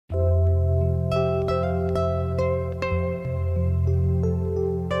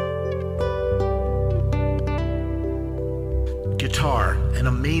an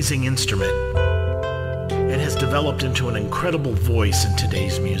amazing instrument. It has developed into an incredible voice in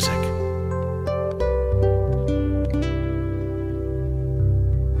today's music.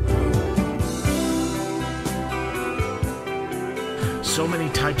 So many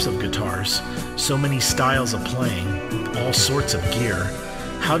types of guitars, so many styles of playing, all sorts of gear.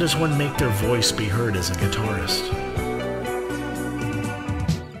 How does one make their voice be heard as a guitarist?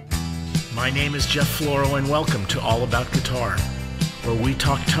 My name is Jeff Floro, and welcome to All About Guitar, where we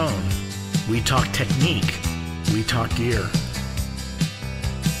talk tone, we talk technique, we talk gear.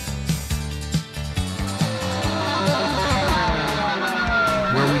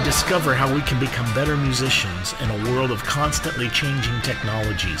 Where we discover how we can become better musicians in a world of constantly changing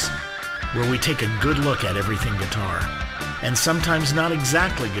technologies, where we take a good look at everything guitar, and sometimes not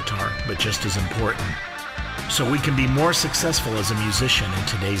exactly guitar, but just as important, so we can be more successful as a musician in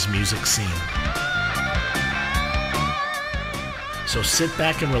today's music scene. So sit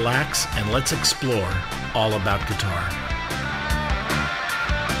back and relax, and let's explore all about guitar.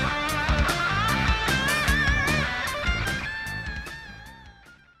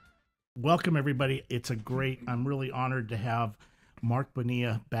 Welcome, everybody. I'm really honored to have Marc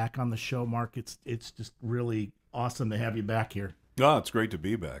Bonilla back on the show. Marc, it's just really awesome to have you back here. Oh, it's great to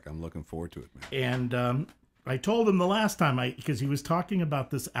be back. I'm looking forward to it, man. And I told him the last time, because he was talking about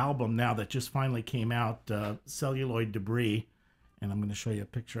this album now that just finally came out, Celluloid Debris, and I'm going to show you a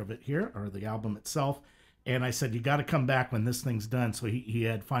picture of it here, or the album itself. And I said, you got to come back when this thing's done. So he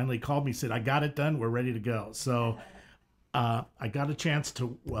had finally called me, said, I got it done. We're ready to go. So I got a chance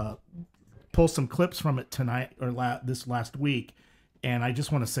to pull some clips from it tonight, or this last week. And I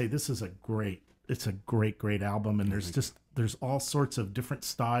just want to say, this is it's a great album. And there's all sorts of different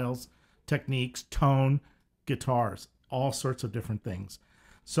styles, techniques, tone, guitars, all sorts of different things.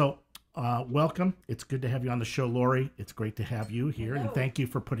 So welcome. It's good to have you on the show, Lauri. It's great to have you here. Hello. And thank you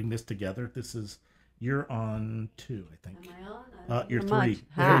for putting this together. You're on 2, I think. Am I on? You're 3.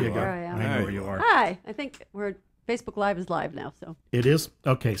 Hi, There you go. there I am. I know where you are. Hi. I think Facebook Live is live now. So it is?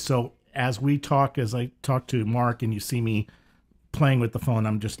 Okay. So as I talk to Marc and you see me playing with the phone,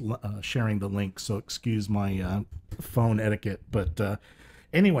 I'm just sharing the link. So excuse my phone etiquette. But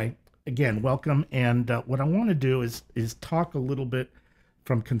anyway, again, welcome. And what I want to do is talk a little bit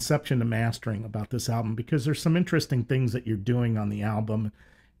from conception to mastering about this album, because there's some interesting things that you're doing on the album.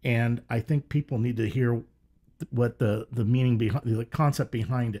 And I think people need to hear what the meaning behind, the concept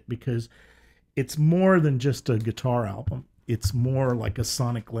behind it, because it's more than just a guitar album. It's more like a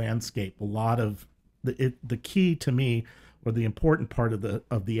sonic landscape. A lot of the key to me, or the important part of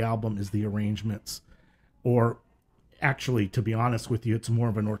the album, is the arrangements. Or actually, to be honest with you, it's more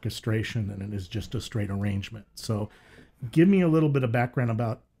of an orchestration than it is just a straight arrangement. So give me a little bit of background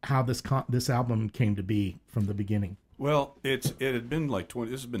about how this album came to be from the beginning. Well, it had been like this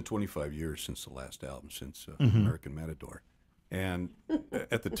has been 25 years since the last album, since American Matador, and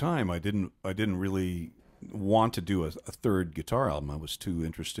at the time I didn't really want to do a third guitar album. I was too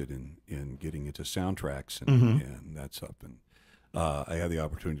interested in getting into soundtracks and that stuff. And I had the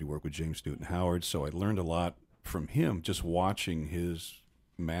opportunity to work with James Newton Howard, so I learned a lot from him just watching his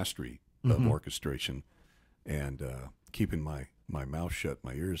mastery of orchestration and keeping my mouth shut,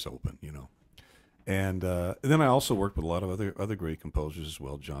 my ears open, And then I also worked with a lot of other great composers as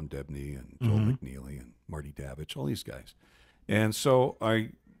well, John Debney and Joel McNeely and Marty Davidge, all these guys. And so I,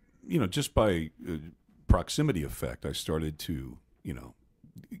 just by proximity effect, I started to,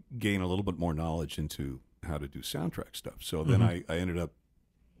 gain a little bit more knowledge into how to do soundtrack stuff. So then I ended up,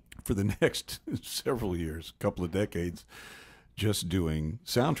 for the next several years, a couple of decades, just doing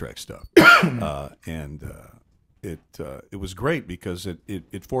soundtrack stuff. It was great because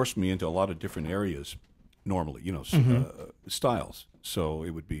it forced me into a lot of different areas normally, styles. So it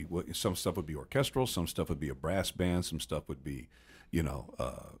would be, some stuff would be orchestral, some stuff would be a brass band, some stuff would be,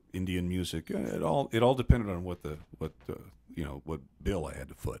 Indian music. It all depended on what bill I had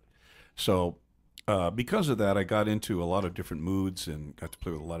to foot. So because of that, I got into a lot of different moods and got to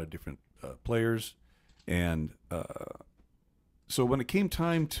play with a lot of different players. And so when it came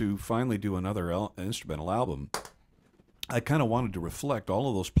time to finally do another instrumental album, I kind of wanted to reflect all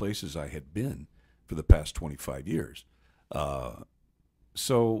of those places I had been for the past 25 years.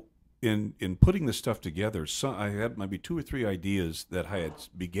 So in putting this stuff together, I had maybe 2 or 3 ideas that I had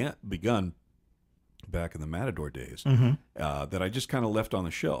begun back in the Matador days that I just kind of left on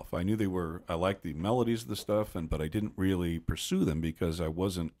the shelf. I knew I liked the melodies of the stuff, but I didn't really pursue them because I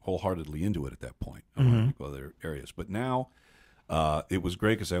wasn't wholeheartedly into it at that point. I wanted to go other areas. But now it was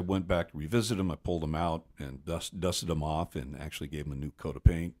great because I went back to revisit them. I pulled them out and dusted them off and actually gave them a new coat of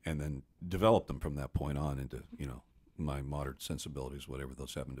paint and then developed them from that point on into, my modern sensibilities, whatever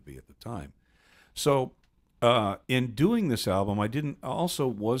those happen to be at the time. So in doing this album, I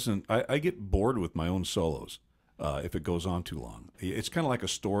get bored with my own solos if it goes on too long. It's kind of like a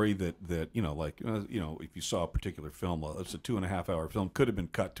story that if you saw a particular film, well, it's a 2.5-hour film, could have been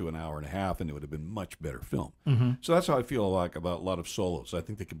cut to an hour and a half, and it would have been much better film. So that's how I feel like about a lot of solos. I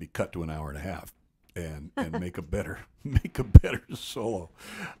think they could be cut to an hour and a half and make a better solo.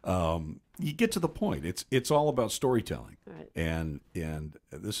 You get to the point. It's all about storytelling, Right. and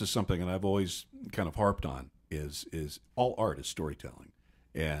this is something that I've always kind of harped on is all art is storytelling,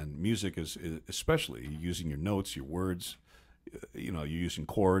 and music is especially using your notes, your words. You're using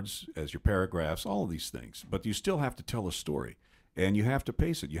chords as your paragraphs, all of these things, but you still have to tell a story, and you have to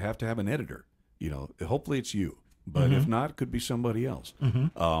pace it. You have to have an editor. Hopefully it's you, but if not, it could be somebody else.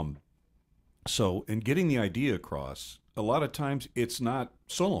 So in getting the idea across, a lot of times it's not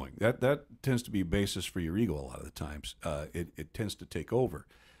soloing. That tends to be a basis for your ego a lot of the times. It tends to take over.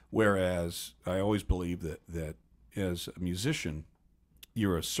 Whereas I always believe that as a musician,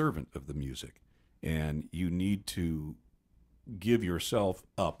 you're a servant of the music, and you need to give yourself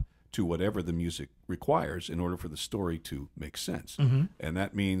up to whatever the music requires in order for the story to make sense. And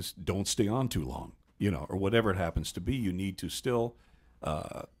that means don't stay on too long, or whatever it happens to be. You need to still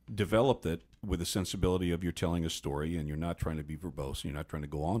develop it with a sensibility of you're telling a story, and you're not trying to be verbose, and you're not trying to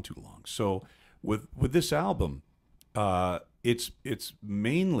go on too long. So with this album, it's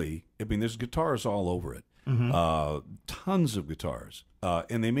mainly, there's guitars all over it, tons of guitars,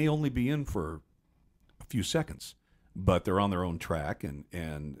 and they may only be in for a few seconds, but they're on their own track,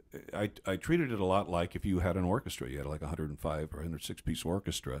 and I treated it a lot like if you had an orchestra. You had like a 105 or 106 piece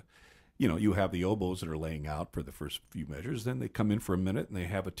orchestra. You have the oboes that are laying out for the first few measures. Then they come in for a minute, and they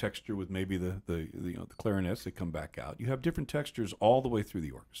have a texture with maybe the clarinets. They come back out. You have different textures all the way through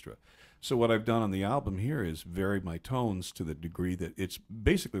the orchestra. So what I've done on the album here is vary my tones to the degree that it's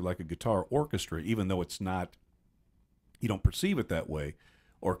basically like a guitar orchestra, even though it's not. You don't perceive it that way.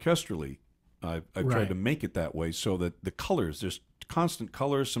 Orchestrally, I've tried to make it that way so that the colors, there's constant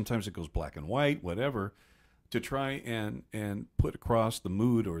colors. Sometimes it goes black and white, whatever, to try and put across the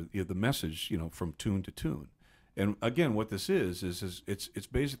mood or the message, from tune to tune. And again, what this is it's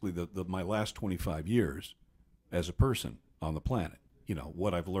basically my last 25 years as a person on the planet.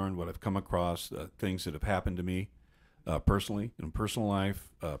 What I've learned, what I've come across, things that have happened to me personally, in personal life,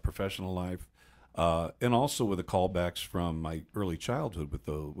 professional life, and also with the callbacks from my early childhood with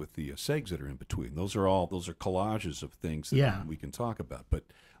the segs that are in between. Those are collages of things that we can talk about, but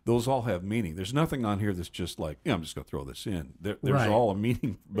those all have meaning. There's nothing on here that's just like, I'm just going to throw this in. There's all a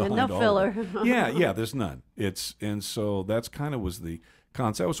meaning behind no all filler. of it. Yeah, there's none. And so that's kind of was the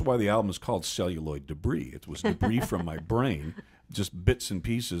concept. That's why the album is called Celluloid Debris. It was debris from my brain, just bits and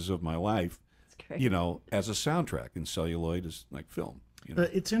pieces of my life, as a soundtrack. And celluloid is like film.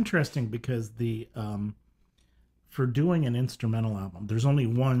 It's interesting because for doing an instrumental album, there's only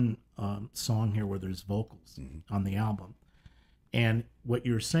one song here where there's vocals on the album. And what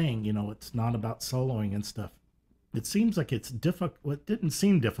you're saying, it's not about soloing and stuff. It seems like it's difficult. Well, it didn't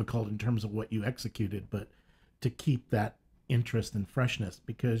seem difficult in terms of what you executed, but to keep that interest and freshness,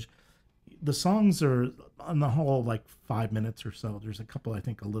 because the songs are on the whole like 5 minutes or so. There's a couple, I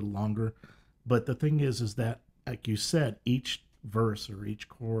think, a little longer. But the thing is that, like you said, each verse or each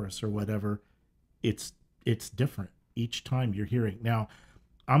chorus or whatever, it's different each time you're hearing. Now,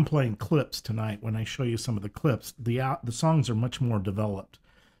 I'm playing clips tonight. When I show you some of the clips, the songs are much more developed.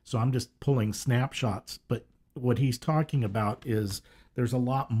 So I'm just pulling snapshots. But what he's talking about is there's a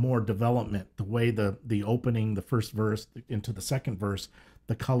lot more development. The way the opening, the first verse into the second verse,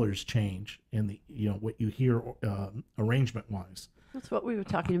 the colors change, and what you hear arrangement wise. That's what we were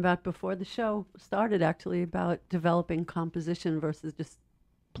talking about before the show started, actually, about developing composition versus just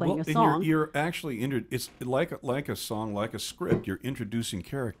playing a song. You're actually it's like a song, like a script. You're introducing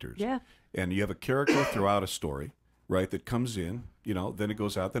characters. Yeah. And you have a character throughout a story, right, that comes in, then it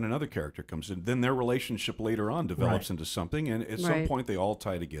goes out, then another character comes in. Then their relationship later on develops into something, and at some point they all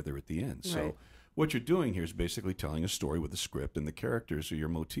tie together at the end. So what you're doing here is basically telling a story with a script, and the characters are your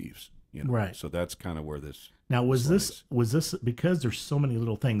motifs. Right. So that's kind of where this. Now, was this because there's so many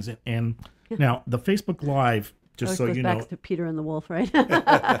little things, and now the Facebook Live, just so you know, back to Peter and the Wolf, right?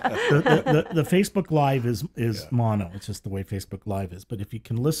 the Facebook Live is mono. It's just the way Facebook Live is. But if you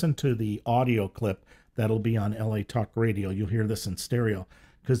can listen to the audio clip, that'll be on LA Talk Radio. You'll hear this in stereo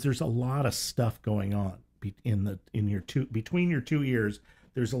because there's a lot of stuff going on between your two ears.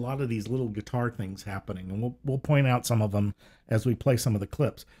 There's a lot of these little guitar things happening, and we'll point out some of them as we play some of the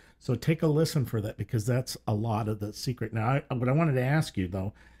clips. So take a listen for that, because that's a lot of the secret. Now, what I wanted to ask you,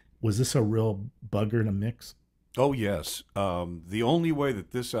 though, was this a real bugger to mix? Oh, yes. The only way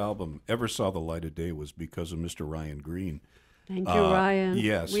that this album ever saw the light of day was because of Mr. Ryan Green. Thank you, Ryan.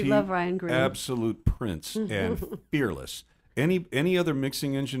 Yes, we love Ryan Green. Absolute prince and fearless. Any other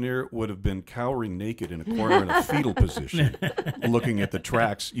mixing engineer would have been cowering naked in a corner in a fetal position, looking at the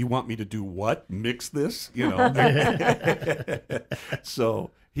tracks. You want me to do what? Mix this? You know.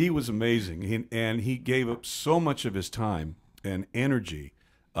 So he was amazing, and he gave up so much of his time and energy.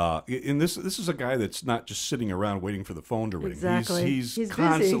 And this is a guy that's not just sitting around waiting for the phone to ring. Exactly. He's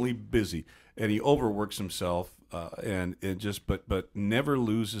constantly busy, and he overworks himself, and just but never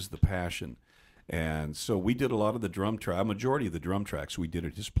loses the passion. And so we did a lot of the drum track, a majority of the drum tracks we did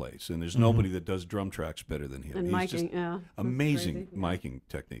at his place. And there's nobody that does drum tracks better than him. And He's miking, just yeah. amazing Crazy, miking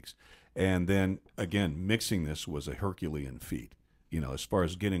techniques. And then, again, mixing this was a Herculean feat, you know, as far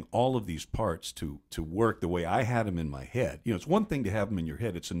as getting all of these parts to work the way I had them in my head. You know, it's one thing to have them in your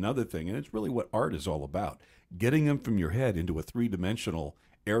head. It's another thing. And it's really what art is all about, getting them from your head into a three-dimensional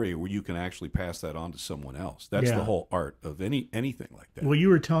area where you can actually pass that on to someone else. That's the whole art of anything like that. Well, you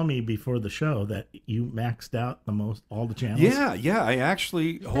were telling me before the show that you maxed out all the channels. Yeah, I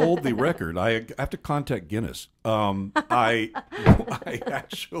actually hold the record. I have to contact Guinness. I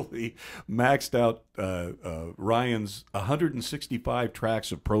actually maxed out Ryan's 165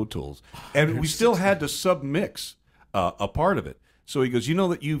 tracks of Pro Tools, and we still had to submix a part of it. So he goes, you know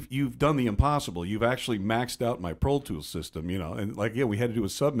that you've done the impossible. You've actually maxed out my Pro Tools system, you know, and like we had to do a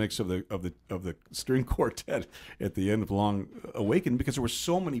submix of the string quartet at the end of Long Awakening because there were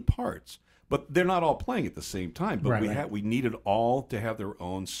so many parts, but they're not all playing at the same time. But we needed all to have their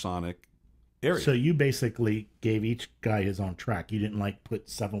own sonic area. So you basically gave each guy his own track. You didn't like put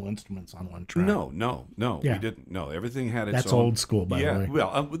several instruments on one track. No, Yeah. we didn't. No, everything had its That's own. old school, by the way.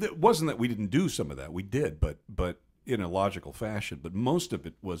 Well, it wasn't that we didn't do some of that. We did, but in a logical fashion, but most of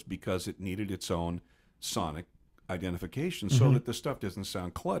it was because it needed its own sonic identification so that the stuff doesn't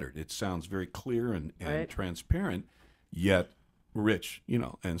sound cluttered. It sounds very clear and transparent, yet rich, you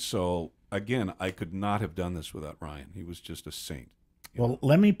know. And so, again, I could not have done this without Ryan. He was just a saint. Well,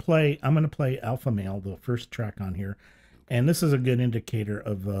 I'm going to play Alpha Male, the first track on here. And this is a good indicator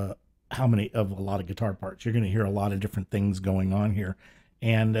of a lot of guitar parts. You're going to hear a lot of different things going on here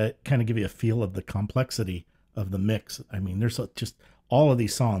and kind of give you a feel of the complexity of the mix. I mean, there's just all of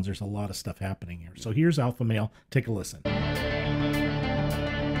these songs, there's a lot of stuff happening here. So here's Alpha Male. Take a listen.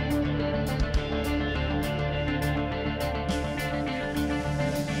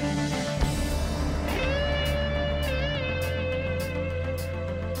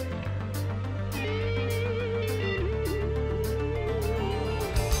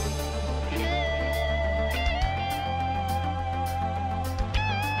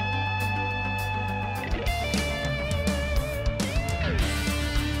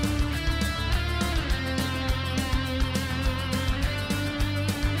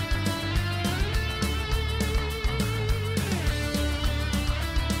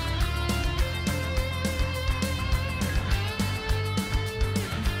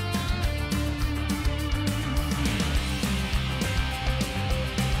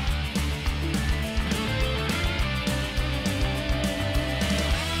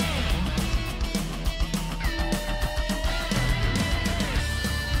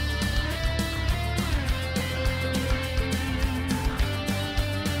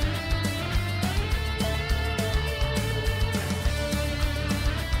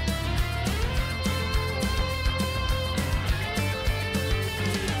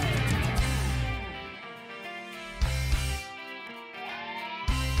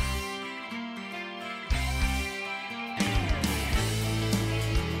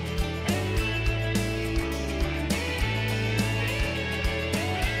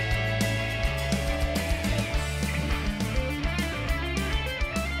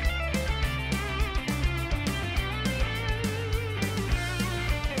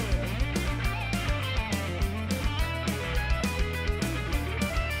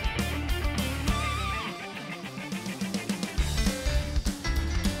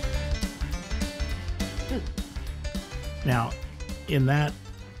 Now, in that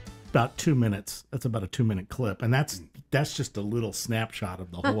about 2 minutes, that's about a 2-minute clip, and that's just a little snapshot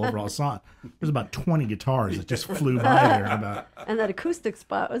of the whole overall song. There's about 20 guitars that just flew by there. And that acoustic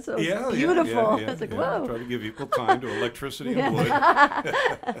spot was so beautiful. Yeah, It's like, whoa. Try to give equal time to electricity and wood.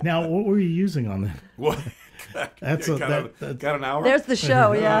 Now, what were you using on that? What? That's got an hour? There's the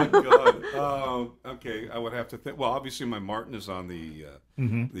show, yeah. Oh, God. Okay, I would have to think. Well, obviously my Martin is on the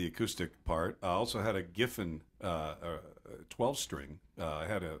acoustic part. I also had a Giffen 12-string. I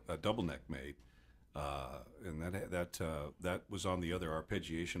had a double neck made. And that was on the other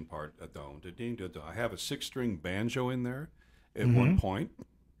arpeggiation part. I have a 6-string banjo in there at one point.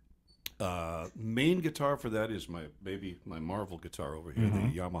 Main guitar for that is my Marvel guitar over here,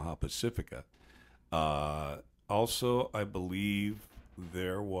 the Yamaha Pacifica. Also, I believe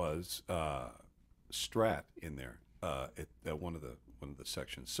there was Strat in there at one of the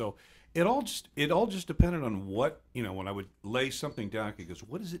sections. So it all just depended on what, when I would lay something down, it goes,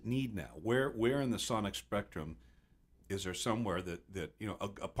 what does it need now? Where in the sonic spectrum is there somewhere that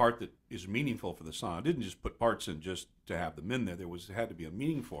a part that is meaningful for the song? I didn't just put parts in just to have them in there. There had to be a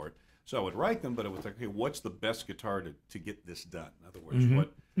meaning for it. So I would write them, but it was like, okay, what's the best guitar to get this done? In other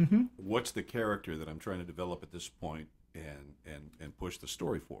words, what's the character that I'm trying to develop at this point and push the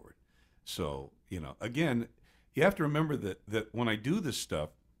story forward? So, again, you have to remember that when I do this stuff,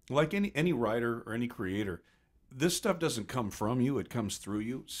 like any writer or any creator, this stuff doesn't come from you, it comes through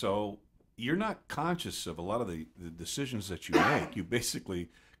you. So you're not conscious of a lot of the decisions that you make. You basically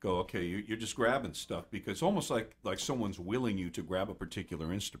go, okay, you're just grabbing stuff because it's almost like someone's willing you to grab a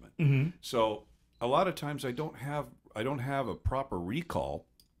particular instrument. So a lot of times I don't have a proper recall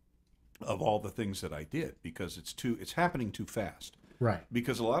of all the things that I did because it's happening too fast. Right.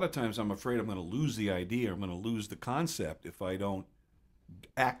 Because a lot of times I'm afraid I'm going to lose the idea, I'm going to lose the concept if I don't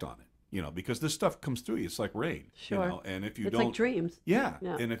act on it. Because this stuff comes through you. It's like rain. Sure. And if you it's don't, like dreams. Yeah.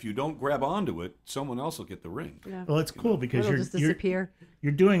 And if you don't grab onto it, someone else will get the ring. Yeah. Well, it's cool because It'll just disappear.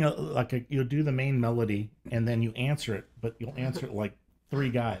 You're doing you'll do the main melody and then you answer it, but you'll answer it like 3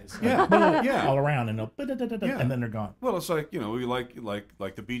 guys. Yeah. All around and and then they're gone. Well, it's like, we like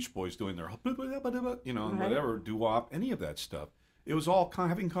the Beach Boys doing their, and whatever, doo-wop, any of that stuff. It was all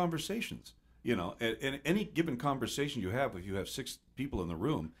having conversations. And any given conversation you have, if you have 6 people in the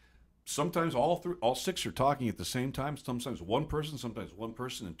room, sometimes all 6 are talking at the same time. Sometimes one person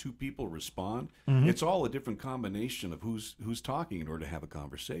and 2 people respond. It's all a different combination of who's talking in order to have a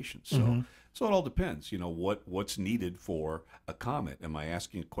conversation. So so it all depends. What's needed for a comment. Am I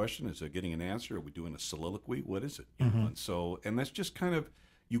asking a question? Is it getting an answer? Are we doing a soliloquy? What is it? And that's just kind of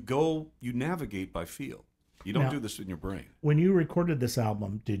you navigate by feel. You don't do this in your brain. When you recorded this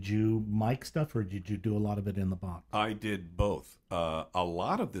album, did you mic stuff or did you do a lot of it in the box? I did both. A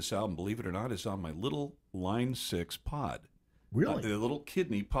lot of this album, believe it or not, is on my little Line 6 pod. Really? The little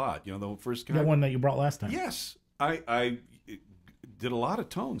kidney pod. The first guy. The one that you brought last time? Yes. I did a lot of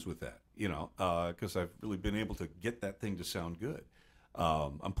tones with that, because I've really been able to get that thing to sound good.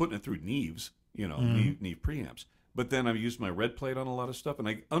 I'm putting it through Neves, Neve preamps. But then I used my red plate on a lot of stuff,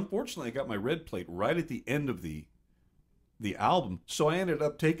 and unfortunately I got my red plate right at the end of the album, so I ended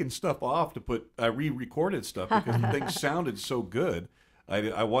up taking stuff off I re-recorded stuff because the thing sounded so good.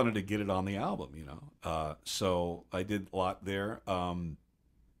 I wanted to get it on the album, so I did a lot there.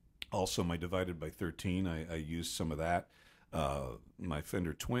 Also, my Divided by 13, I used some of that. My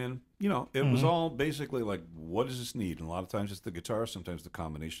Fender Twin, it was all basically like, what does this need? And a lot of times it's the guitar, sometimes the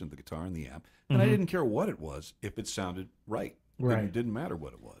combination of the guitar and the amp. And I didn't care what it was if it sounded right. Right. It didn't matter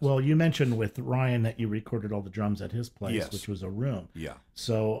what it was. Well, you mentioned with Ryan that you recorded all the drums at his place, Yes. which was a room. Yeah.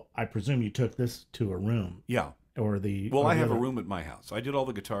 So I presume you took this to a room. Yeah. Or the. Well, or I the have a other- room at my house. I did all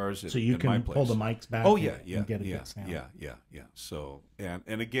the guitars So you at my can place. pull the mics back. Oh and- yeah, and get a good sound. yeah. So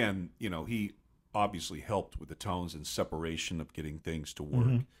and again, he obviously helped with the tones and separation of getting things to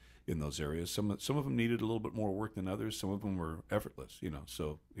work in those areas. Some of them needed a little bit more work than others. Some of them were effortless.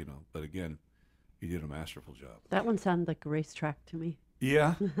 So but again, he did a masterful job. That one sounded like a racetrack to me.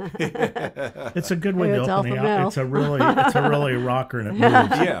 Yeah. It's a good way Hey, to it's open the Alpha album. Male. It's a really rocker and it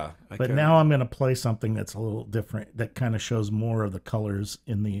moves. Yeah. But now I'm going to play something that's a little different that kind of shows more of the colors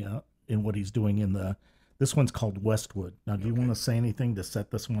in the in what he's doing in the. This one's called Westwood. Now, do you want to say anything to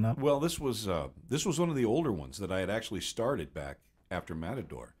set this one up? Well, this was one of the older ones that I had actually started back after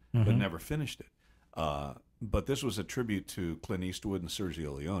Matador, but never finished it. But this was a tribute to Clint Eastwood and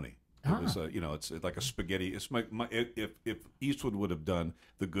Sergio Leone. It was, it's like a spaghetti. It's if Eastwood would have done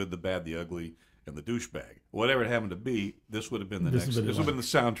The Good, the Bad, the Ugly, and the Douchebag, whatever it happened to be, this would have been This would have been the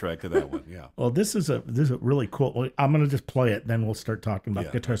soundtrack to that one. Yeah. Well, this is a really cool. Well, I'm going to just play it, then we'll start talking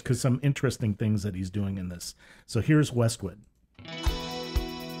about guitars because some interesting things that he's doing in this. So here's Westwood.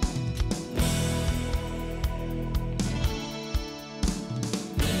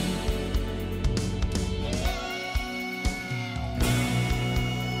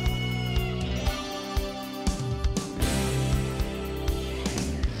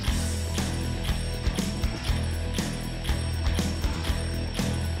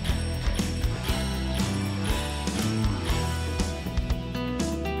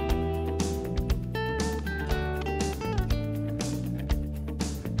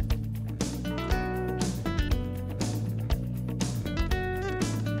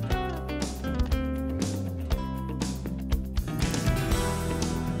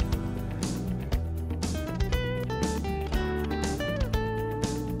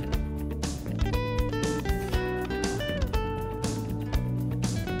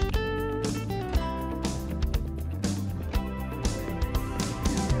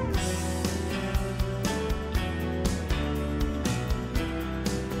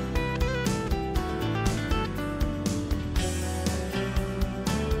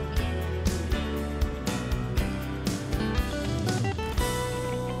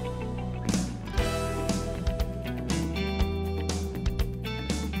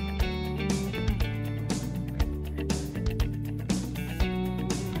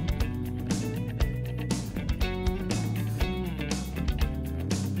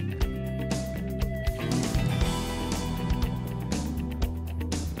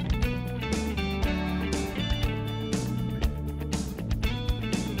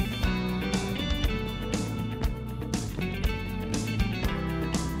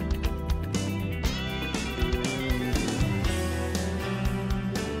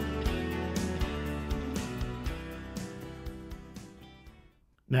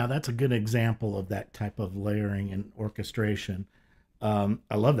 Now that's a good example of that type of layering and orchestration. I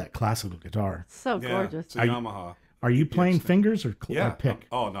love that classical guitar. So gorgeous. It's a Yamaha. Are you playing fingers or pick?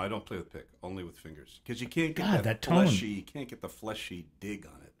 Oh no, I don't play with pick. Only with fingers, because you can't get that tone. You can't get the fleshy dig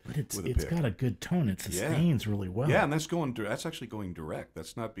on it. But it's got a good tone. It sustains really well. Yeah, and that's actually going direct.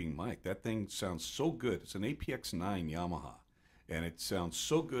 That's not being mic'd. That thing sounds so good. It's an APX9 Yamaha, and it sounds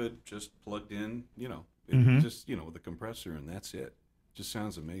so good just plugged in. Just with a compressor, and that's it. Just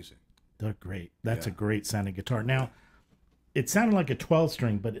sounds amazing. They're great. That's a great sounding guitar. Now, it sounded like a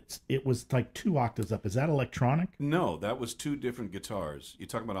 12-string, but it was like 2 octaves up. Is that electronic? No, that was 2 different guitars. You're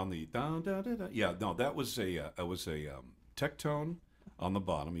talking about on the da da da da. Yeah, no, that was a Tectone on the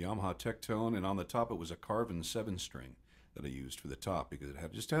bottom, Yamaha Tectone, and on the top it was a Carvin 7-string that I used for the top, because it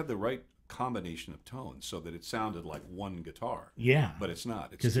had the right combination of tones so that it sounded like one guitar. Yeah, but it's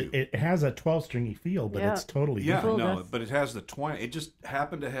not. Because it has a 12-stringy feel, but it's totally different. No, but it has the twang. It just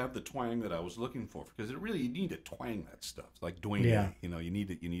happened to have the twang that I was looking for, because you need to twang that stuff, like Dwayne. Yeah. You need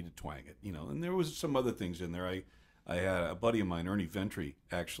to twang it. And there was some other things in there. I had a buddy of mine, Ernie Ventry,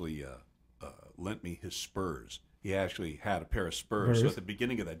 actually lent me his Spurs. He actually had a pair of Spurs. So at the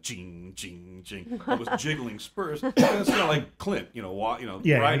beginning of that, jing, jing, jing, I was jiggling Spurs. It's kind of like Clint,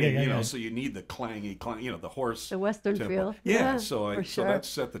 riding, so you need the clangy, the horse. The Western tempo. feel. Yeah, so that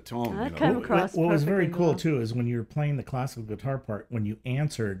set the tone. What was very cool, too, is when you were playing the classical guitar part, when you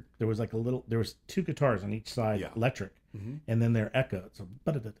answered, there was there was 2 guitars on each side, electric, and then they're echoed. So,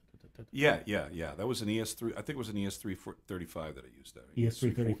 Yeah. That was an ES3. I think it was an ES335 that I used there.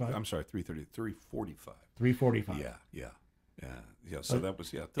 ES335? I'm sorry, 345. 345. Yeah. So that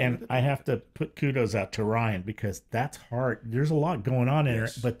was And I have to put kudos out to Ryan, because that's hard. There's a lot going on in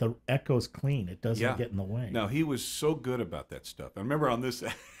it, but the echo's clean. It doesn't get in the way. No, he was so good about that stuff. I remember on this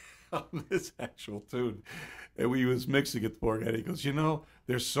actual tune, and we was mixing it, the poor guy, he goes,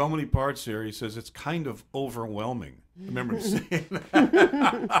 there's so many parts here. He says, it's kind of overwhelming. I remember him saying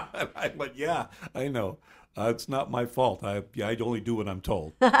that. I went, yeah, I know. It's not my fault. I only do what I'm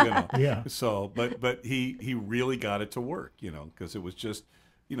told. Yeah. So, but he really got it to work, because it was just,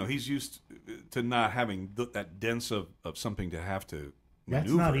 he's used to not having that dense of something to have to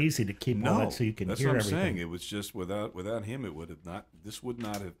maneuver. That's not easy to keep all that so you can hear everything. That's what I'm saying. It was just without him, this would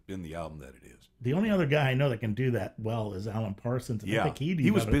not have been the album that it is. The only other guy I know that can do that well is Alan Parsons. I think he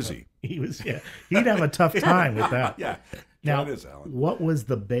was busy. He'd have a tough time with that. Yeah. Now, that is Alan. What was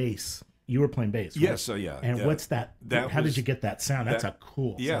the bass? You were playing bass, right? Yes, yeah. And what's that? How did you get that sound? That's a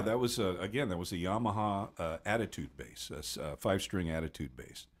cool sound. Yeah, that was a Yamaha Attitude bass, a 5-string Attitude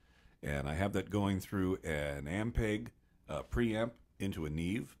bass. And I have that going through an Ampeg preamp into a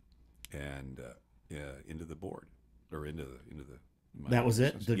Neve and into the board, or into the that was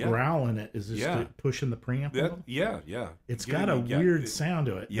it? The growl in it is just pushing the preamp? Yeah. It's got a weird sound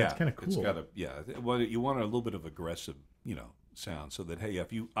to it. Yeah. That's kind of cool. It's got well, you want a little bit of aggressive, sound, so that, hey,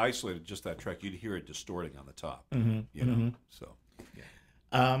 if you isolated just that track, you'd hear it distorting on the top. So,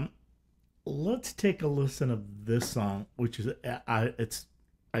 yeah. Let's take a listen of this song, which is,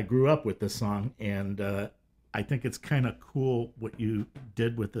 I grew up with this song, and I think it's kind of cool what you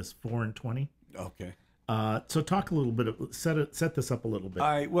did with this 4 and 20. Okay. So talk a little bit, set this up a little bit.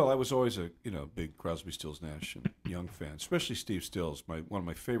 I was always a big Crosby, Stills, Nash and Young fan, especially Steve Stills. One of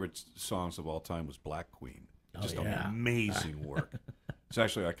my favorite songs of all time was Black Queen. Just amazing work. It's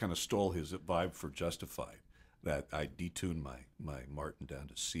actually, I kind of stole his vibe for Justified, that I detuned my Martin down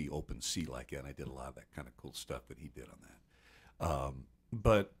to C, open C like that, and I did a lot of that kind of cool stuff that he did on that.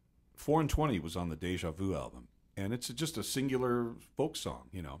 But 4 and 20 was on the Deja Vu album, and it's just a singular folk song,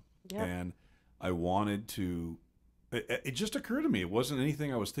 and I wanted to, it just occurred to me, it wasn't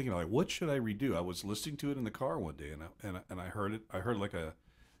anything I was thinking, like, what should I redo? I was listening to it in the car one day, and I heard it, like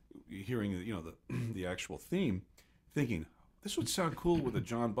hearing the actual theme, thinking this would sound cool with a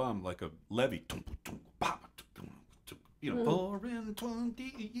John Bonham, like a levy, 4 and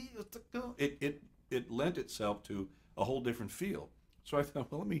 20 years ago. It lent itself to a whole different feel. So I thought,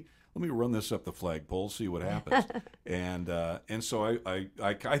 well, let me run this up the flagpole, see what happens. and so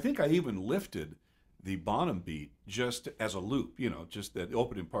I think I even lifted the Bonham beat just as a loop, just that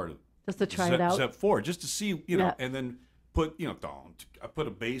opening part of just to try it out. Zep 4, just to see, and then put, I put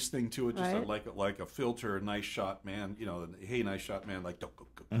a bass thing to it, just like a filter, nice shot, man, hey, nice shot, man, like, go,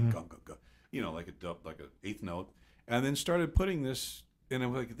 like an eighth note, and then started putting this, and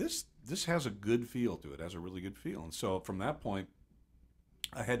I'm like, this has a good feel to it, has a really good feel, and so from that point,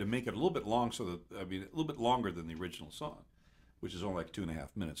 I had to make it a little bit long, a little bit longer than the original song, which is only like 2.5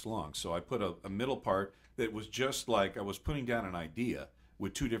 minutes long. So I put a middle part that was just like I was putting down an idea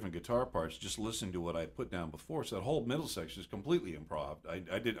with 2 different guitar parts, just listening to what I put down before. So that whole middle section is completely improv.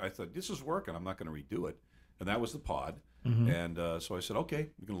 I thought, this is working. I'm not going to redo it. And that was the pod. And so I said, okay,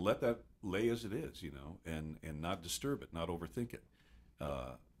 we're going to let that lay as it is, you know, and not disturb it, not overthink it.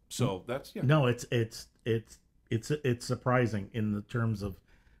 So that's, yeah. No, it's surprising in the terms of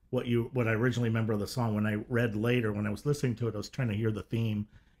what I originally remember of the song. When I read later, when I was listening to it, I was trying to hear the theme,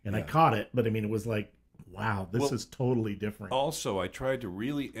 and I caught it. But I mean, it was like, wow, this is totally different. Also, I tried to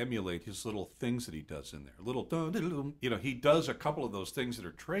really emulate his little things that he does in there. Little, you know, he does a couple of those things that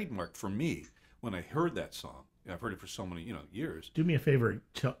are trademarked for me when I heard that song. I've heard it for so many, you know, years. Do me a favor,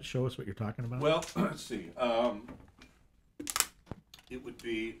 show us what you're talking about. Well, let's see. It would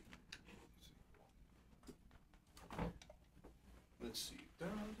be. Let's see.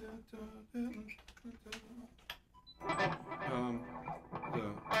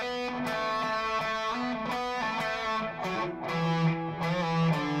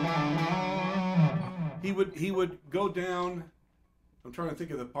 He would go down. I'm trying to think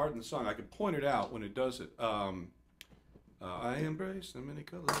of the part in the song. I can point it out when it does it. I embrace the many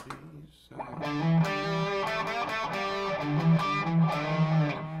colored bees.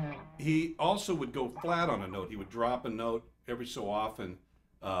 He also would go flat on a note. He would drop a note every so often.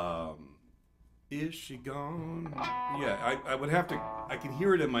 Is she gone? Yeah, I would have to. I can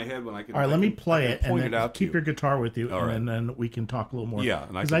hear it in my head when I can. All right, let me play it and then out keep your guitar with you, All and then we can talk a little more. Yeah,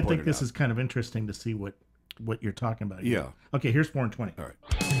 because I think this is kind of interesting to see what you're talking about here. Yeah. Okay, here's 420. All right.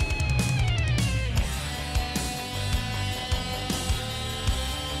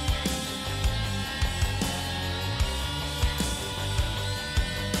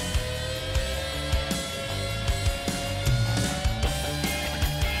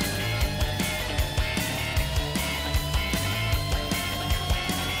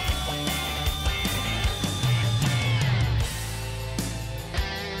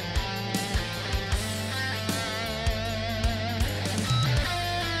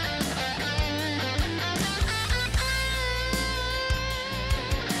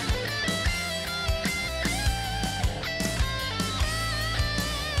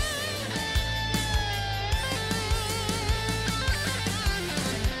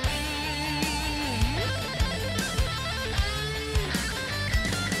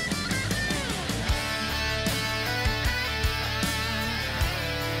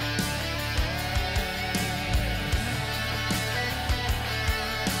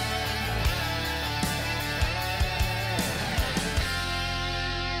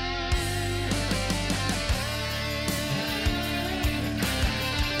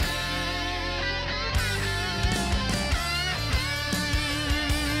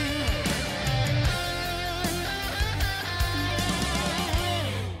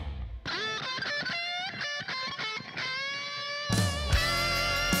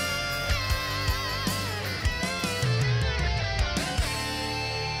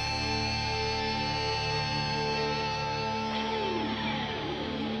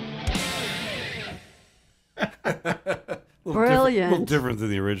 Brilliant. A little different than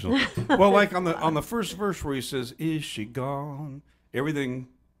the original. Well, like on the first verse where he says, "Is she gone?" Everything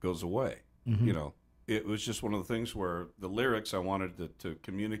goes away. You know, it was just one of the things where the lyrics I wanted to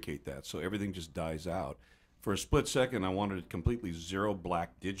communicate that, so everything just dies out. For a split second, I wanted it completely zero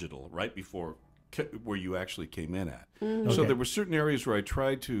black digital right before where you actually came in at. So there were certain areas where I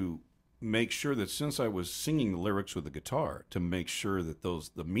tried to make sure that since I was singing the lyrics with the guitar, to make sure that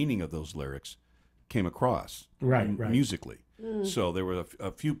the meaning of those lyrics came across musically. So there were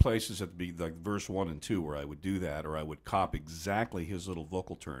a few places at the like verse 1 and 2 where I would do that, or I would cop exactly his little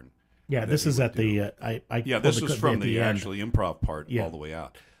vocal turn. Yeah, this is at the this was from the end. actually improv part all the way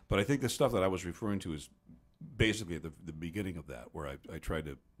out. But I think the stuff that I was referring to is basically at the beginning of that, where I tried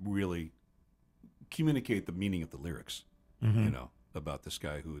to really communicate the meaning of the lyrics. You know, about this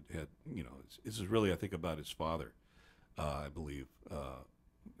guy who had, you know, this is really, I think, about his father, I believe,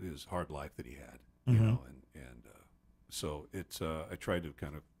 his hard life that he had, you know, and so it's, I tried to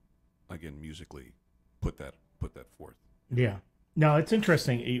kind of, again, musically put that forth. Yeah. No, it's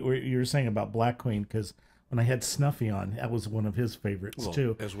interesting. You were saying about Black Queen, because when I had Snuffy on, that was one of his favorites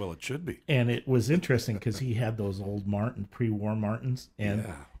too. As well it should be. And it was interesting because he had those old pre-war Martins,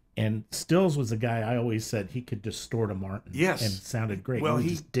 and Stills was a guy I always said he could distort a Martin. Yes, and it sounded great. Well,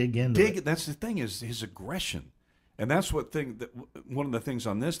 he just dig into it. That's the thing, is his aggression, and that's one of the things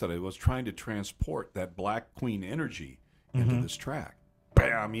on this that I was trying to transport, that Black Queen energy into this track.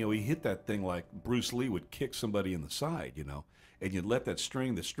 Bam! You know, he hit that thing like Bruce Lee would kick somebody in the side. You know. And you'd let that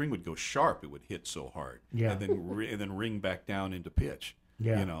string, the string would go sharp, it would hit so hard. And then ring back down into pitch.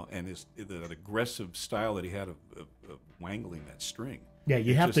 You know, and that aggressive style that he had of wangling that string. Yeah,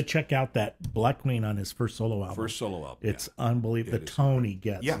 you It have just- to check out that Black Queen on his first solo album. First solo album. It's unbelievable. The tone he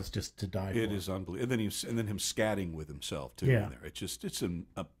gets is just to die for. It is unbelievable. And then him scatting with himself too. Yeah. In there.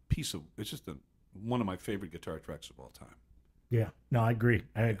 A piece of. It's just one of my favorite guitar tracks of all time. Yeah, no, I agree.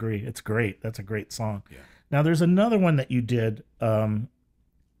 It's great. That's a great song. Yeah. Now, there's another one that you did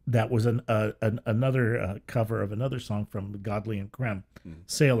that was another cover of another song from Godley and Creme,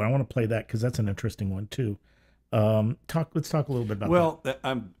 Sailor. I want to play that because that's an interesting one too. Let's talk a little bit about that.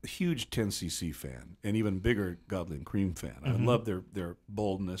 I'm a huge 10cc fan, and even bigger Godley and Cream fan. I love their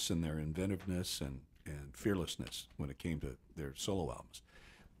boldness and their inventiveness and fearlessness when it came to their solo albums.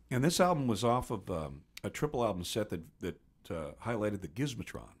 And this album was off of a triple album set that highlighted the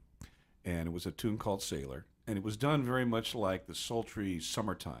Gizmotron, and it was a tune called Sailor, and it was done very much like the sultry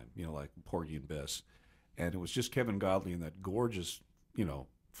summertime, like Porgy and Bess, and it was just Kevin Godley and that gorgeous,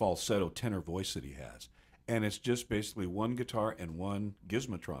 falsetto tenor voice that he has, and it's just basically one guitar and one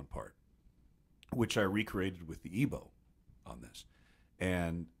Gizmotron part, which I recreated with the EBO on this,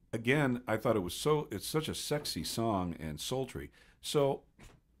 and again, I thought it's such a sexy song and sultry, so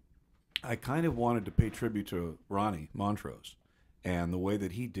I kind of wanted to pay tribute to Ronnie Montrose and the way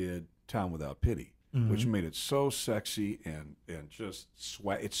that he did Town Without Pity, which made it so sexy and just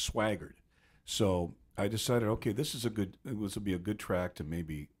it's swaggered. So I decided, okay, this would be a good track to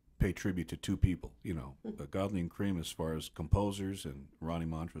maybe pay tribute to two people, Godley and Cream as far as composers and Ronnie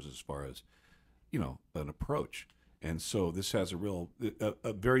Montrose as far as, an approach. And so this has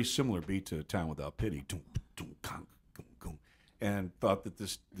a very similar beat to Town Without Pity. And thought that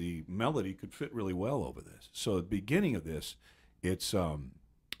the melody could fit really well over this. So at the beginning of this, it's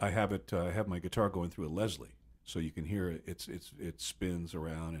I have my guitar going through a Leslie, so you can hear it. It spins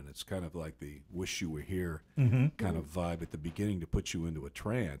around, and it's kind of like the "Wish You Were Here" kind of vibe at the beginning to put you into a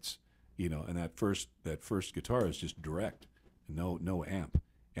trance, And that first guitar is just direct, no amp,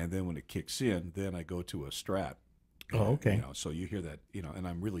 and then when it kicks in, then I go to a Strat. Oh, okay. So you hear that, and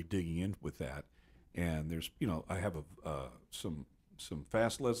I'm really digging in with that. And there's, I have some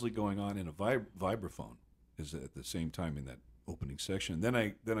fast Leslie going on, and a vibraphone is at the same time in that opening section. Then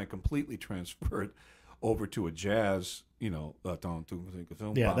I completely transferred over to a jazz, Yeah,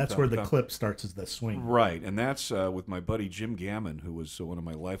 that's where the clip starts as the swing. Right, and that's with my buddy Jim Gammon, who was one of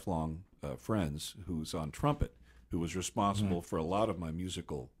my lifelong friends, who's on trumpet, who was responsible for a lot of my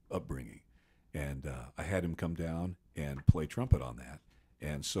musical upbringing, and I had him come down and play trumpet on that.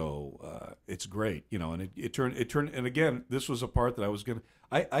 And so it's great, and it turned. And again, this was a part that I was gonna.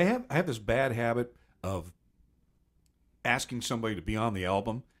 I have this bad habit of asking somebody to be on the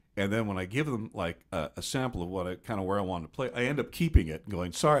album, and then when I give them like a sample of where I want to play, I end up keeping it and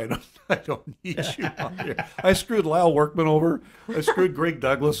going, sorry, I don't need you on here. I screwed Lyle Workman over. I screwed Greg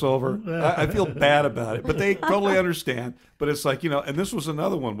Douglas over. I feel bad about it, but they totally understand. But it's like, and this was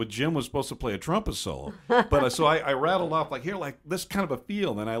another one where Jim was supposed to play a trumpet solo. But so I rattled off like, here, like this kind of a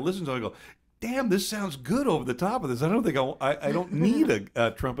feel. And I listened to it and I go, damn, this sounds good over the top of this. I don't think I don't need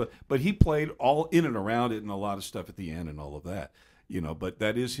a trumpet. But he played all in and around it and a lot of stuff at the end and all of that. But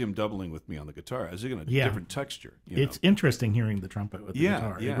that is him doubling with me on the guitar, as in a different texture. It's interesting hearing the trumpet with the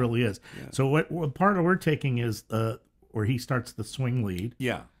guitar. It really is. Yeah. So what part of we're taking is where he starts the swing lead.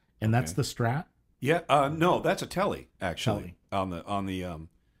 Yeah. And that's the Strat? Yeah. No, that's a Telly, actually. Telly. On the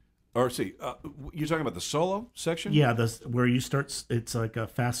you're talking about the solo section? Yeah, where you start, it's like a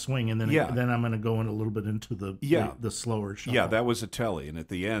fast swing, and then then I'm going to go in a little bit into the slower shuffle. Yeah, that was a Telly, and at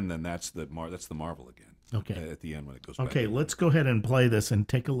the end, then that's the Marvel again. Okay. At the end when it goes back. Okay, let's go ahead and play this and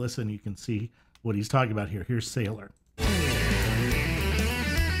take a listen. You can see what he's talking about here. Here's Sailor.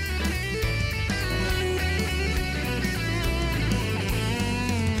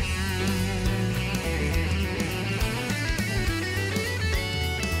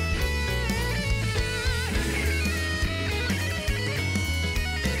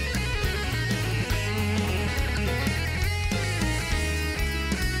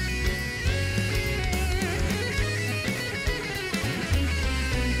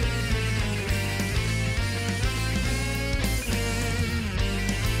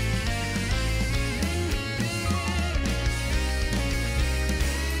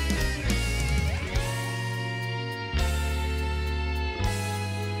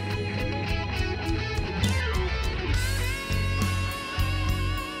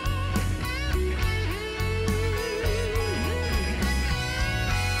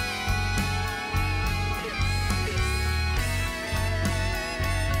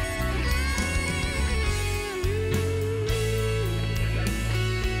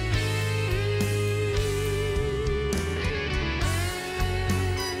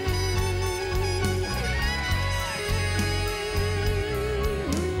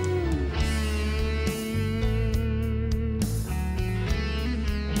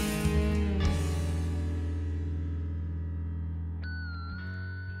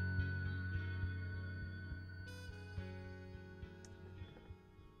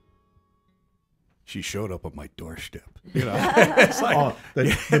 she showed up on my doorstep. You know, it's like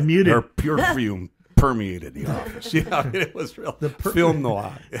the muted her perfume permeated the office. You know, it was real film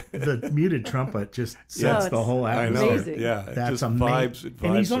noir. The muted trumpet just sets the whole I know. atmosphere. Amazing. Yeah, That's just amazing.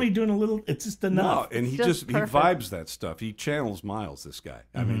 And he's only doing a little. It's just enough. No, and he perfect. vibes that stuff. He channels Miles. This guy.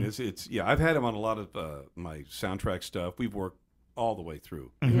 I mean, it's yeah. I've had him on a lot of my soundtrack stuff. We've worked all the way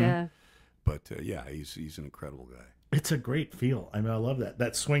through. Yeah. But yeah, he's an incredible guy. It's a great feel. I mean, I love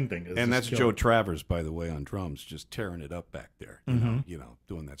that swing thing. Is And that's just Joe Travers, by the way, on drums, just tearing it up back there. You know,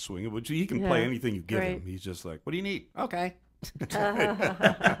 doing that swing. Which he can play anything you give him. He's just like, what do you need? Okay.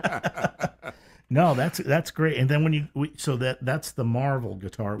 No, that's great. And then that's the Marvel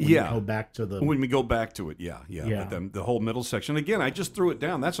guitar. When you go back to when we go back to it, yeah. But then the whole middle section again, I just threw it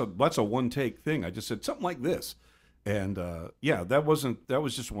down. That's a one take thing. I just said something like this. And that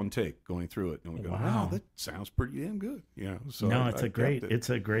was just one take going through it, and we go, wow, that sounds pretty damn good. Yeah. So no, it's a great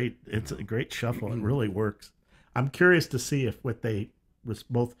shuffle. It really works. I'm curious to see if what they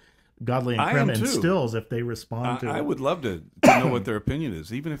both Godley and Krim and Stills, if they respond to it. I would love to know what their opinion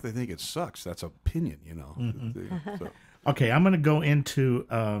is, even if they think it sucks. That's opinion, you know. So. Okay, I'm going to go into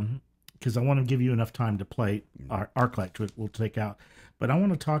because I want to give you enough time to play Arclight, which we'll take out. But I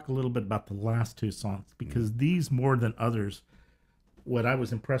want to talk a little bit about the last two songs, because these, more than others, what I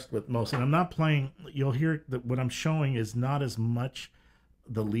was impressed with most, and I'm not playing, you'll hear that what I'm showing is not as much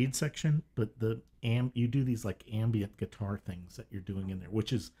the lead section, but you do these like ambient guitar things that you're doing in there,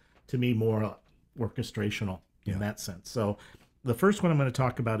 which is to me more orchestrational in that sense. So the first one I'm going to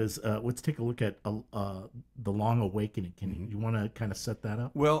talk about is let's take a look at The Long Awakening. Can you want to kind of set that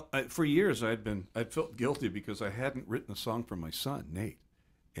up? Well, for years I felt guilty because I hadn't written a song for my son Nate,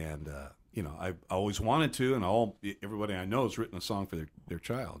 and you know, I always wanted to, and everybody I know has written a song for their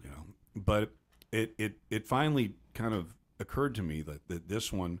child, you know. But it finally kind of occurred to me that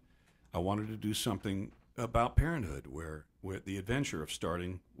this one, I wanted to do something about parenthood, where the adventure of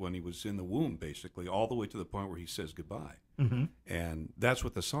starting when he was in the womb, basically, all the way to the point where he says goodbye. And that's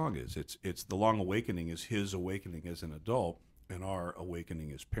what the song is. It's The Long Awakening is his awakening as an adult, and our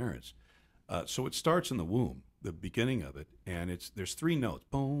awakening as parents. So it starts in the womb, the beginning of it, and there's three notes,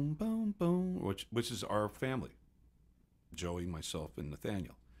 boom, boom, boom, which is our family, Joey, myself, and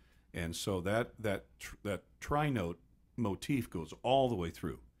Nathaniel. And so that tri-note motif goes all the way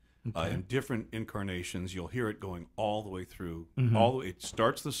through. Okay. In different incarnations, you'll hear it going all the way through. It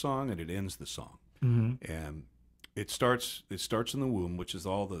starts the song and it ends the song. And it starts in the womb, which is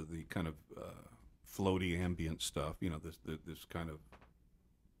all the kind of floaty ambient stuff. You know, this kind of,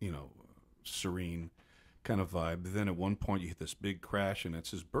 you know, serene kind of vibe. But then at one point you hit this big crash, and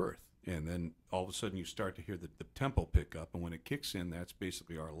that's his birth. And then all of a sudden you start to hear the tempo pick up, and when it kicks in, that's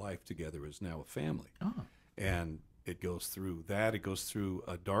basically our life together as now a family. And it goes through that. It goes through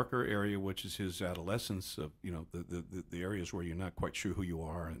a darker area, which is his adolescence of, you know, the areas where you're not quite sure who you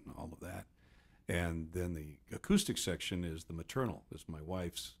are and all of that. And then the acoustic section is the maternal, is my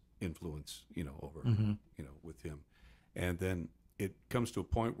wife's influence, you know, over, you know, with him. And then it comes to a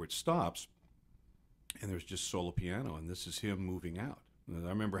point where it stops, and there's just solo piano, and this is him moving out. And I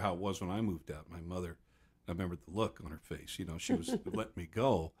remember how it was when I moved out. My mother, I remember the look on her face. You know, she was letting me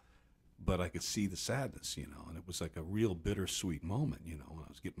go, but I could see the sadness, you know, and it was like a real bittersweet moment, you know, when I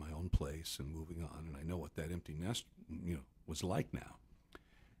was getting my own place and moving on, and I know what that empty nest, you know, was like now.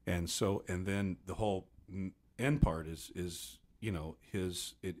 And so, and then the whole end part is you know,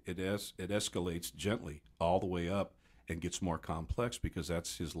 it escalates gently all the way up and gets more complex, because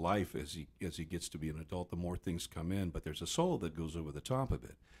that's his life as he gets to be an adult. The more things come in, but there's a solo that goes over the top of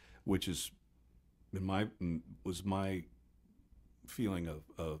it, which was my feeling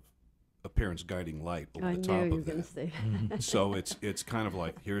of a parent's guiding light over the top of that. So it's kind of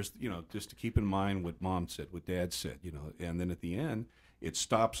like, here's, you know, just to keep in mind what mom said, what dad said, you know, and then at the end it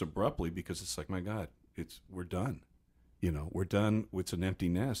stops abruptly, because it's like, my God, we're done. You know, we're done. It's an empty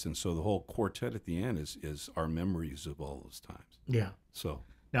nest. And so the whole quartet at the end is our memories of all those times. Yeah. So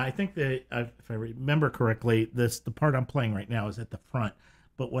now I think that if I remember correctly, the part I'm playing right now is at the front.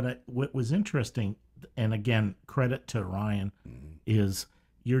 But what was interesting, and again, credit to Ryan, is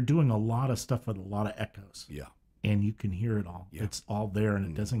you're doing a lot of stuff with a lot of echoes. Yeah. And you can hear it all. Yeah. It's all there, and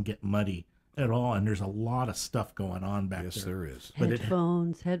it doesn't get muddy at all. And there's a lot of stuff going on back there. Yes, there is. But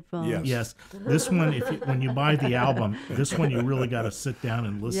headphones. Yes. This one, when you buy the album, this one you really got to sit down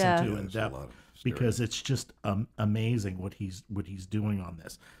and listen to in depth, because it's just amazing what he's doing on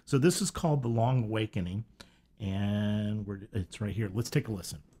this. So this is called The Long Awakening, and it's right here. Let's take a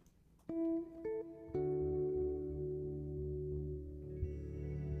listen.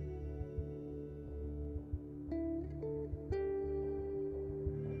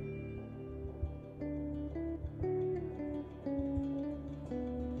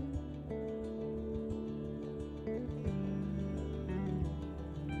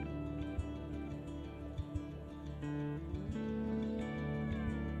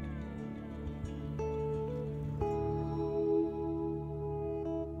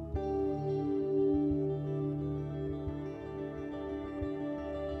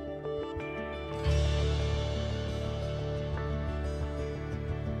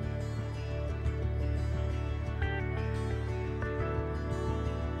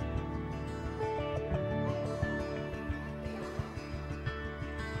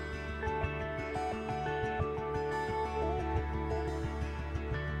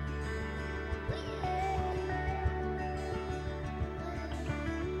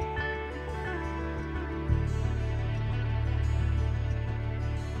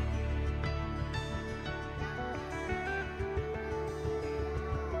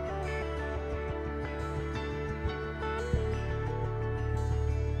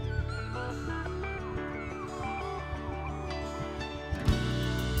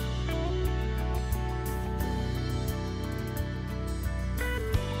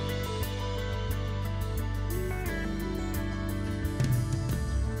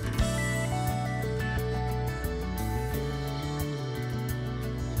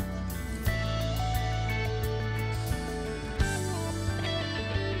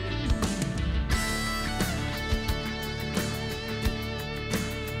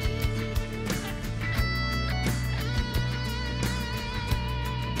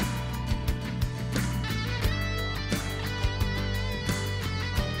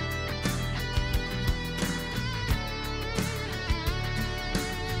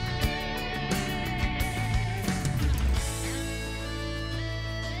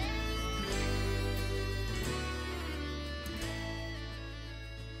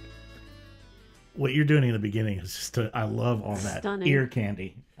 what you're doing in the beginning is just, I love all that Stunning. ear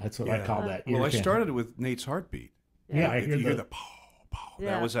candy. That's what I Yeah. call that. Ear Well, I candy. started with Nate's heartbeat. Yeah, I If hear you hear the. the pow, pow,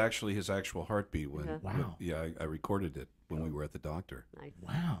 Yeah. that was actually his actual heartbeat. When, Wow. I recorded it when we were at the doctor. Nice.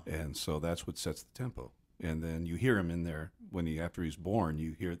 Wow. And so that's what sets the tempo. And then you hear him in there when after he's born.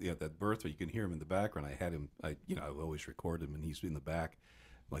 You hear that birth rate. You can hear him in the background. I had him. I always record him, and he's in the back,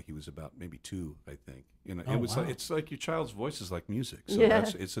 like he was about maybe 2, I think. Oh, it was wow. it's like your child's voice is like music. So Yeah.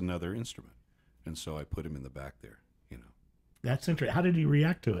 it's another instrument, and so I put him in the back there. That's interesting. How did he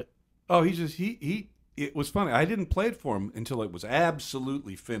react to it? Oh, it was funny. I didn't play it for him until it was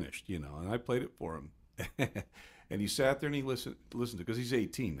absolutely finished. And I played it for him, and he sat there and he listened to it because he's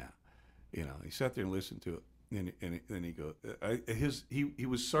 18 now. He sat there and listened to it, and then he goes, he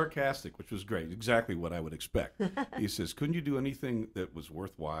was sarcastic, which was great, exactly what I would expect. He says, "Couldn't you do anything that was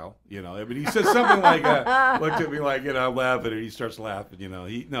worthwhile?" I mean, he said something like that. Looked at me like, I'm laughing, and he starts laughing.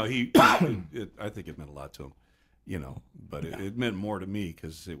 I think it meant a lot to him. But it meant more to me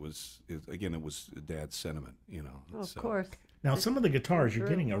because it was Dad's sentiment. Of course. Now, some of the guitars, you're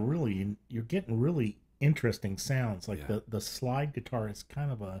True. getting really interesting sounds. Like Yeah. the slide guitar is kind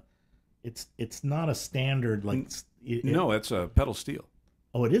of it's not a standard like. No, it's a pedal steel.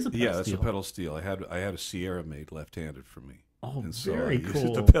 Oh, it is a pedal Yeah, that's steel. a pedal steel. I had a Sierra made left-handed for me. Oh, And so very I used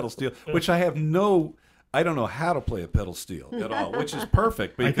cool. the pedal steel, which I don't know how to play a pedal steel at all, which is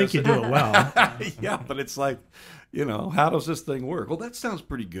perfect. I think Because, you do it well. yeah, but it's like, how does this thing work? Well, that sounds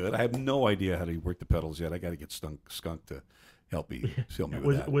pretty good. I have no idea how to work the pedals yet. I got to get Skunk to help me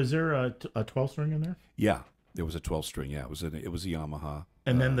with that. Was there a 12-string in there? Yeah, there was a 12-string. Yeah, it was a Yamaha.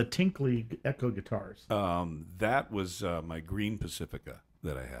 And then the tinkly echo guitars. That was my Green Pacifica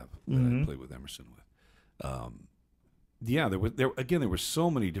that I have that Mm-hmm. I played with Emerson with. Yeah, there were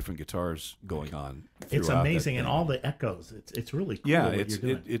so many different guitars going on. It's throughout that amazing, and thing. all the echoes. It's really cool. Yeah, what you're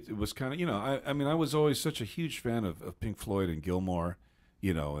doing. it was kind of I mean I was always such a huge fan of Pink Floyd and Gilmore,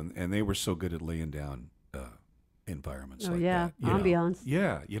 and they were so good at laying down environments. Oh, like yeah. that, you know. Ambiance.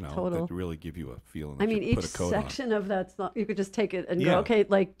 Yeah, Total. that really give you a feeling. I that mean, you each put a coat on. section of that song, you could just take it and Yeah. go, okay,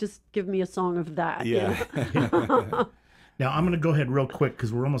 like, just give me a song of that. you Yeah. know? Now, I'm going to go ahead real quick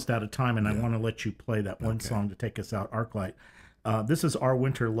because we're almost out of time, and I want to let you play that one Okay. song to take us out, Arclight. This is Our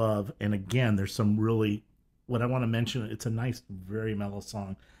Winter Love, and again, there's some really, what I want to mention, it's a nice, very mellow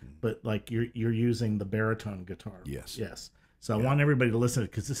song, but like you're using the baritone guitar. Yes. Yes. So I want everybody to listen to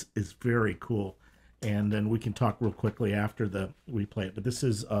it because this is very cool, and then we can talk real quickly after we play it. But this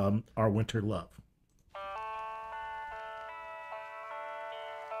is Our Winter Love.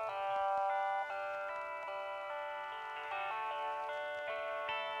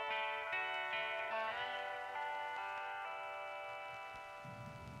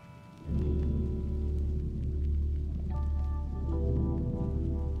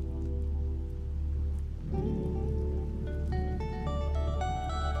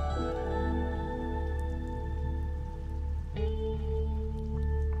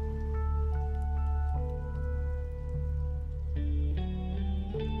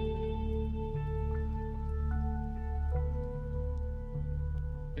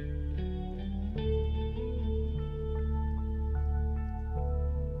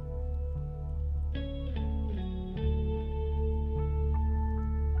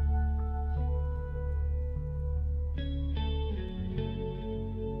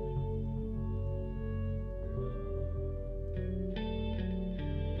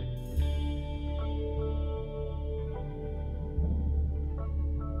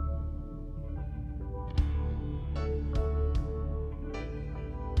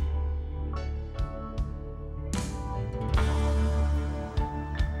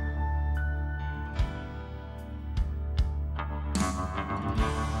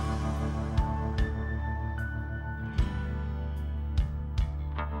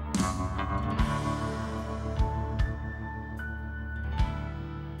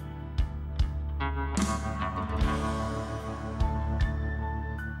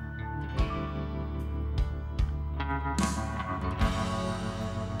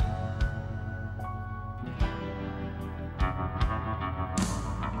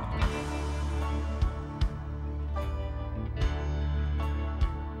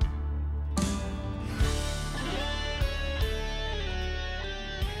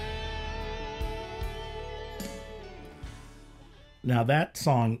 Now that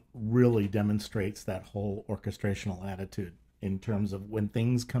song really demonstrates that whole orchestrational attitude in terms of when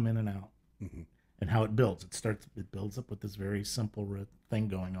things come in and out and how it builds. It builds up with this very simple thing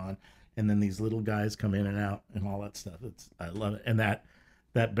going on, and then these little guys come in and out and all that stuff. I love it. And that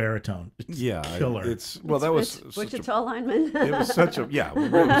that baritone. It's killer. That was Wichita lineman. It was such a it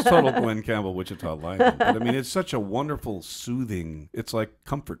was total Glenn Campbell Wichita lineman. But I mean, it's such a wonderful, soothing. It's like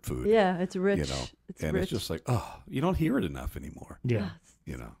comfort food. Yeah, it's rich. You know, it's and rich. it's just like, oh, you don't hear it enough anymore. Yeah,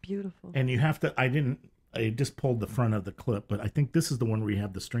 you know, beautiful. And you have to. I just pulled the front of the clip, but I think this is the one where you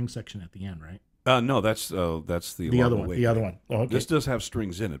have the string section at the end, right? No, that's the other one. The other one. Oh, okay. This does have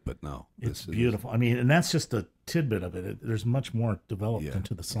strings in it, but no, it's beautiful. I mean, and that's just a tidbit of it. There's much more developed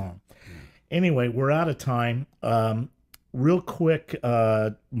into the song. Yeah. Anyway, we're out of time. Real quick,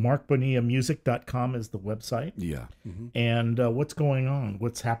 MarcBonillamusic.com is the website. Yeah. Mm-hmm. And what's going on?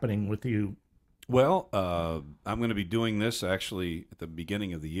 What's happening with you? Well, I'm going to be doing this actually at the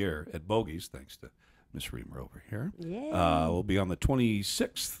beginning of the year at Bogies, thanks to Miss Reimer over here. Yeah. We'll be on the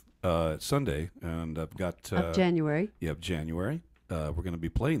 26th. Sunday, and I've got of January. Yeah, January. We're going to be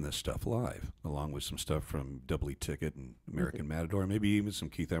playing this stuff live, along with some stuff from Doubly Ticket and American Matador, maybe even some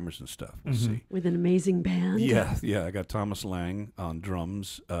Keith Emerson stuff. We'll see. With an amazing band. Yeah. I got Thomas Lang on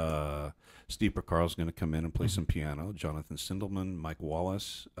drums. Steve Percarl's going to come in and play some piano. Jonathan Sindelman, Mike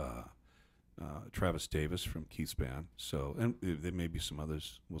Wallace, Travis Davis from Keith's band. So, and there may be some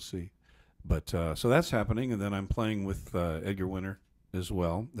others. We'll see. But so that's happening, and then I'm playing with Edgar Winter as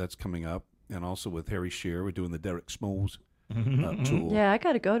well. That's coming up, and also with Harry Shearer. We're doing the Derek Smalls tour. Yeah, I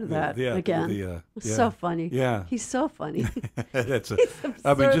got to go to that again. It's so funny. Yeah, he's so funny. That's he's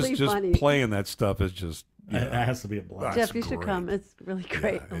absurdly just funny. Playing that stuff is just it has to be a blast. Jeff, you should come. It's really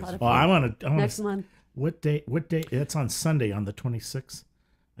great. Yeah, a lot of well, fun. I want to next month. What day? It's on Sunday on the 26th.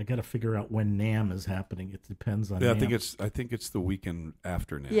 I got to figure out when NAMM is happening. It depends on. Yeah, NAMM. I think it's the weekend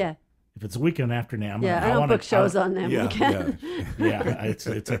after NAMM. Yeah. If it's a weekend after NAMM, I don't book shows on NAMM weekend. It's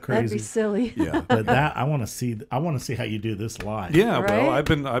a crazy. That'd be silly. Yeah, but that I want to see how you do this live. Yeah, right? well,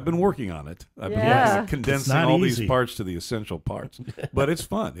 I've been working on it. I've been condensing all these parts to the essential parts. But it's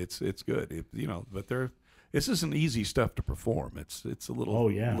fun. It's good. But this isn't easy stuff to perform. It's a little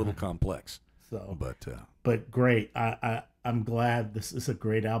little complex. So, but great. I'm glad this is a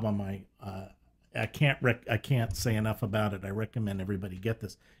great album. I can't say enough about it. I recommend everybody get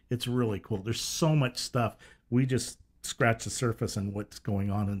this. It's really cool. There's so much stuff. We just scratched the surface on what's going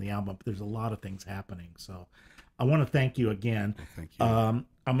on in the album. But there's a lot of things happening. So I want to thank you again. Well, thank you.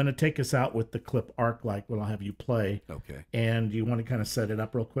 I'm going to take us out with the clip Arclight, what I'll have you play. Okay. And you want to kind of set it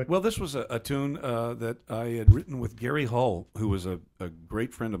up real quick? Well, this was a tune that I had written with Gary Hull, who was a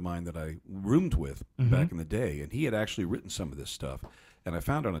great friend of mine that I roomed with back in the day. And he had actually written some of this stuff. And I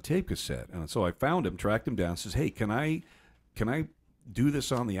found it on a tape cassette, and so I found him, tracked him down, says, "Hey, can I do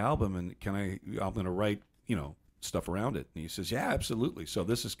this on the album? And I'm going to write stuff around it." And he says, "Yeah, absolutely." So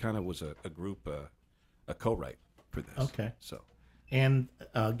this is was a group, a co-write for this. Okay. So, and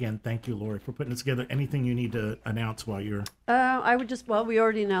again, thank you, Lauri, for putting it together. Anything you need to announce while you're? I would we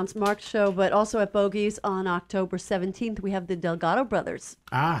already announced Mark's show, but also at Bogies on October 17th, we have the Delgado Brothers.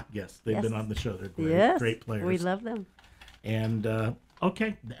 Ah, yes, they've been on the show. They're great players. We love them. And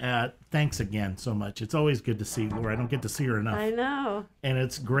okay, thanks again so much. It's always good to see Laura. I don't get to see her enough. I know. And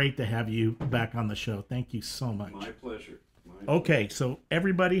it's great to have you back on the show. Thank you so much. My pleasure. Okay, so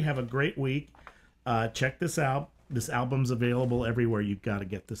everybody have a great week. Check this out. This album's available everywhere. You've got to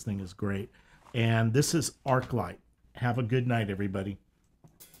get this thing. Is great. And this is Arclight. Have a good night, everybody.